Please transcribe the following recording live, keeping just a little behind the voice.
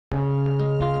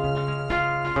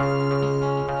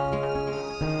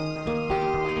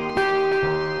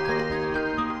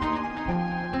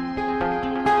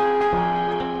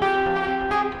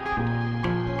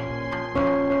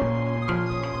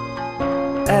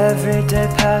Every day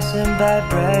passing by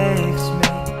breaks me.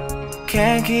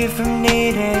 Can't keep from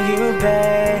needing you,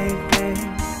 baby.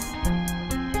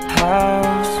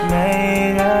 House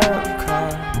made of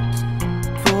cards,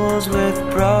 fools with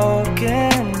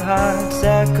broken hearts.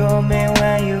 Echo me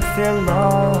when you feel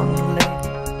lonely.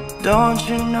 Don't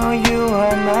you know you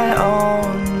are my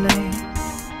only?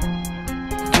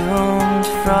 Doomed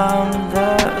from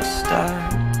the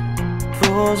start,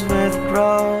 fools with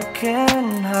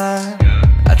broken hearts.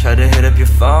 I tried to hit up your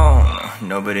phone,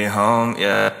 nobody home,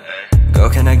 yeah. Girl,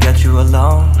 can I get you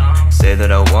alone? Say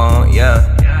that I won't,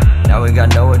 yeah. Now we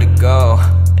got nowhere to go,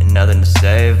 and nothing to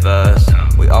save us.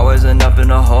 We always end up in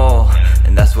a hole,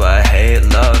 and that's why I hate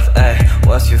love, ayy.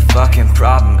 What's your fucking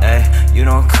problem, ayy? You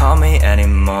don't call me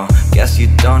anymore. Guess you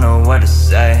don't know what to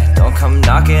say. Don't come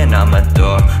knocking on my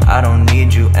door, I don't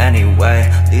need you anyway.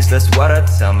 At least that's what I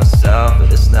tell myself,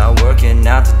 but it's not working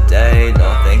out today.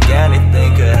 Don't think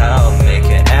anything could help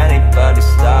making anybody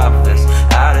stop this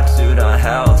attitude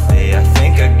unhealthy. I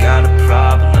think I got a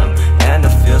problem, and I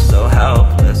feel so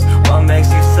helpless. What makes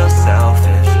you so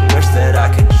selfish? Wish that I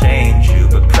could change you,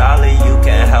 but probably you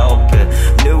can't help it.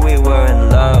 Knew we were in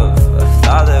love, I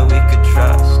thought that we could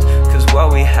trust, cause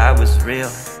what we had was real.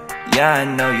 Yeah, I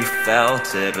know you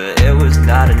felt it, but it was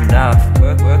not enough.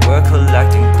 We're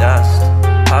collecting dust,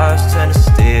 hearts turn to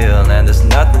steel, and there's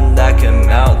nothing that can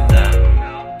melt them,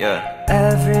 yeah.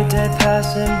 Every day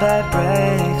passing by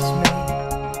breaks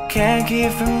me. Can't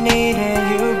keep from needing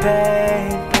you,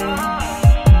 baby.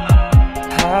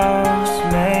 House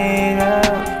made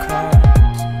of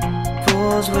cards,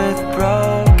 fools with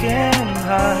broken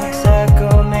hearts.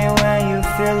 Echo me when you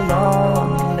feel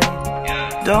lonely.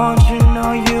 Don't you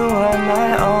know you are my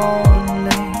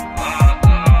only?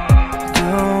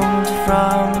 Doomed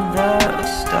from the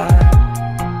start,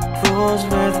 fools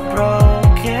with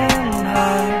broken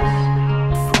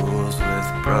hearts. Fools with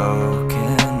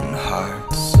broken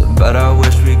hearts. But I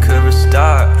wish we could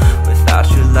restart. Without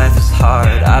you life is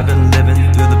hard. I've been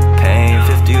living through the pain,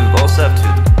 50 volts up to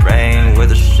the brain,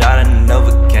 with a shot of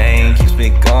Novocaine keeps me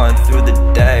going through the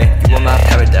day. You were my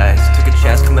paradise, took a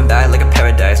chance coming back like a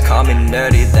paradise. Call me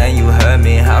nerdy, then you hurt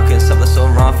me. How can something so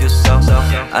wrong feel so?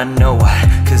 I know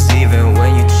why, cause even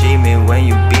when you cheat me, when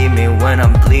you beat me, when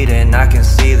I'm bleeding, I can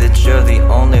see that you're the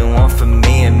only one for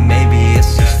me. And maybe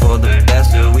it's just for the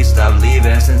best that we stop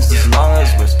leaving, since as long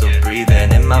as we're still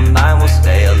breathing, in my mind we'll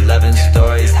stay 11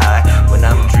 stories high. When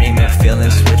I'm dreaming,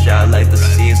 feelings switch out like the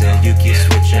season. You keep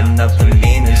switching up the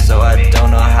meaning, so I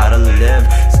don't know how to live.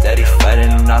 Steady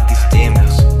fighting off these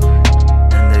demons,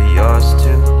 and they're yours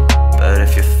too. But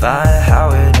if you find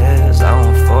how it is, I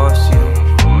won't force you.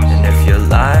 And if you're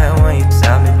lying when you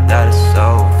tell me that it's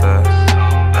over,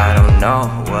 I don't know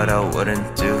what I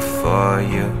wouldn't do for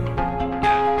you.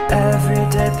 Every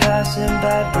day passing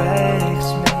by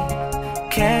breaks me.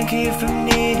 Can't keep from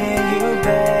needing you,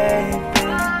 baby.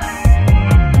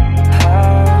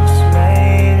 House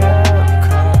made of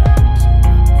cards,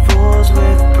 fools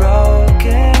with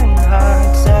broken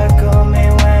hearts. Echo me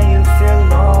when you feel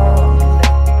lonely.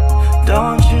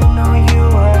 Don't you know you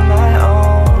are my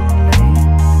only?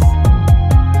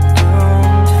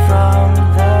 Doomed from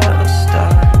the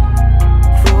start,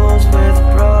 fools with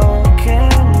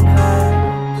broken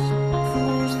hearts.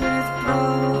 Fools with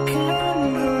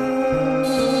broken hearts.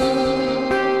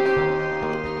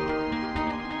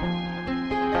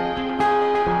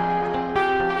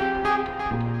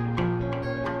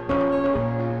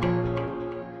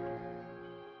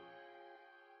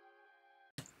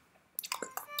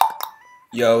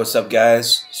 Yo, what's up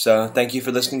guys? So, thank you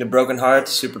for listening to Broken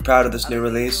Hearts. Super proud of this new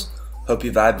release. Hope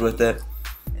you vibed with it.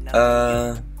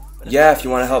 Yeah, if you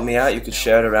want to help me out, you could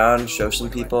share it around, show some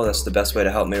people. That's the best way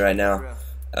to help me right now.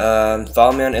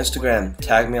 Follow me on Instagram,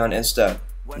 tag me on Insta.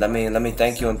 Let me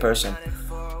thank you in person.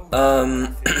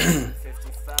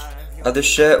 Other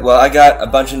shit, well, I got a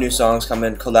bunch of new songs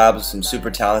coming, collabs with some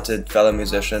super talented fellow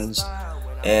musicians.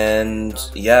 And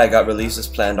yeah, I got releases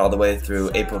planned all the way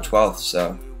through April 12th,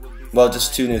 so... Well,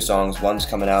 just 2 new songs. One's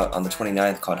coming out on the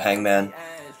 29th called Hangman,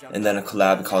 and then a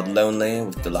collab called Lonely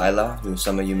with Delilah, who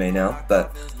some of you may know.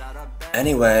 But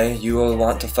anyway, you will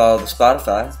want to follow the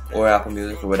Spotify or Apple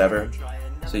Music or whatever,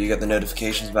 so you get the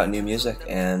notifications about new music.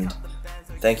 And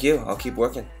thank you. I'll keep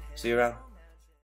working. See you around.